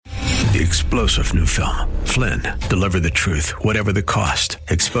The explosive new film, Flynn, Deliver the Truth, Whatever the Cost,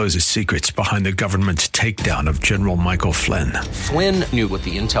 exposes secrets behind the government's takedown of General Michael Flynn. Flynn knew what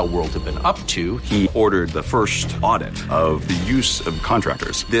the intel world had been up to. He ordered the first audit of the use of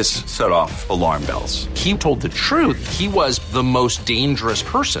contractors. This set off alarm bells. He told the truth. He was the most dangerous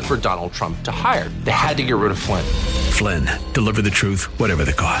person for Donald Trump to hire. They had to get rid of Flynn. Flynn, Deliver the Truth, Whatever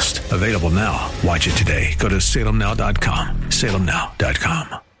the Cost. Available now. Watch it today. Go to salemnow.com.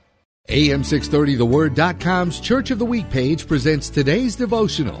 salemnow.com. AM630TheWord.com's Church of the Week page presents today's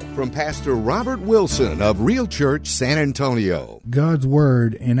devotional from Pastor Robert Wilson of Real Church San Antonio. God's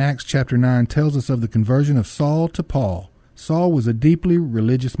Word in Acts chapter 9 tells us of the conversion of Saul to Paul. Saul was a deeply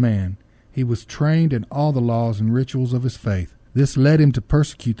religious man. He was trained in all the laws and rituals of his faith. This led him to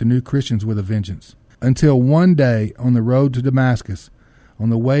persecute the new Christians with a vengeance. Until one day, on the road to Damascus, on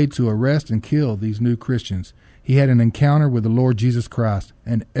the way to arrest and kill these new Christians, he had an encounter with the Lord Jesus Christ,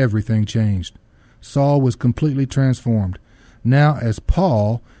 and everything changed. Saul was completely transformed. Now, as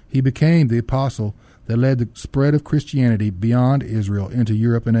Paul, he became the apostle that led the spread of Christianity beyond Israel into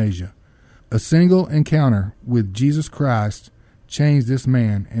Europe and Asia. A single encounter with Jesus Christ changed this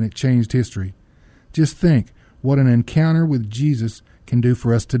man, and it changed history. Just think what an encounter with Jesus can do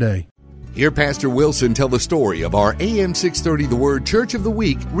for us today. Hear Pastor Wilson tell the story of our AM630 The Word Church of the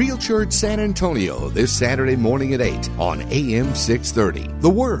Week, Real Church San Antonio, this Saturday morning at 8 on AM630 The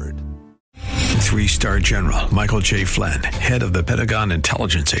Word. 3-star General Michael J. Flynn, head of the Pentagon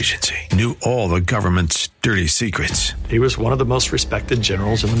Intelligence Agency, knew all the government's dirty secrets. He was one of the most respected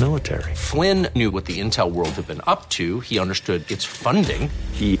generals in the military. Flynn knew what the intel world had been up to. He understood its funding.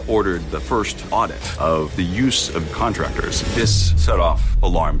 He ordered the first audit of the use of contractors. This set off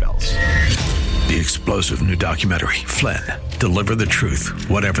alarm bells. The explosive new documentary, Flynn, Deliver the Truth,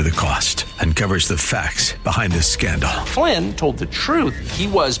 Whatever the Cost, uncovers the facts behind this scandal. Flynn told the truth. He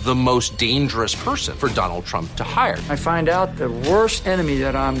was the most dangerous person for Donald Trump to hire. I find out the worst enemy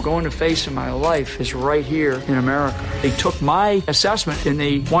that I'm going to face in my life is right here in America. They took my assessment and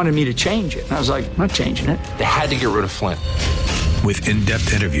they wanted me to change it. And I was like, I'm not changing it. They had to get rid of Flynn. With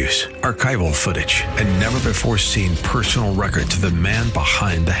in-depth interviews, archival footage, and never-before-seen personal records of the man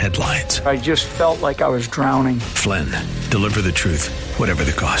behind the headlines. I just felt like I was drowning. Flynn, Deliver the Truth, Whatever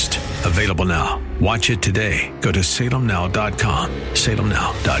the Cost. Available now. Watch it today. Go to salemnow.com.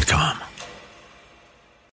 salemnow.com.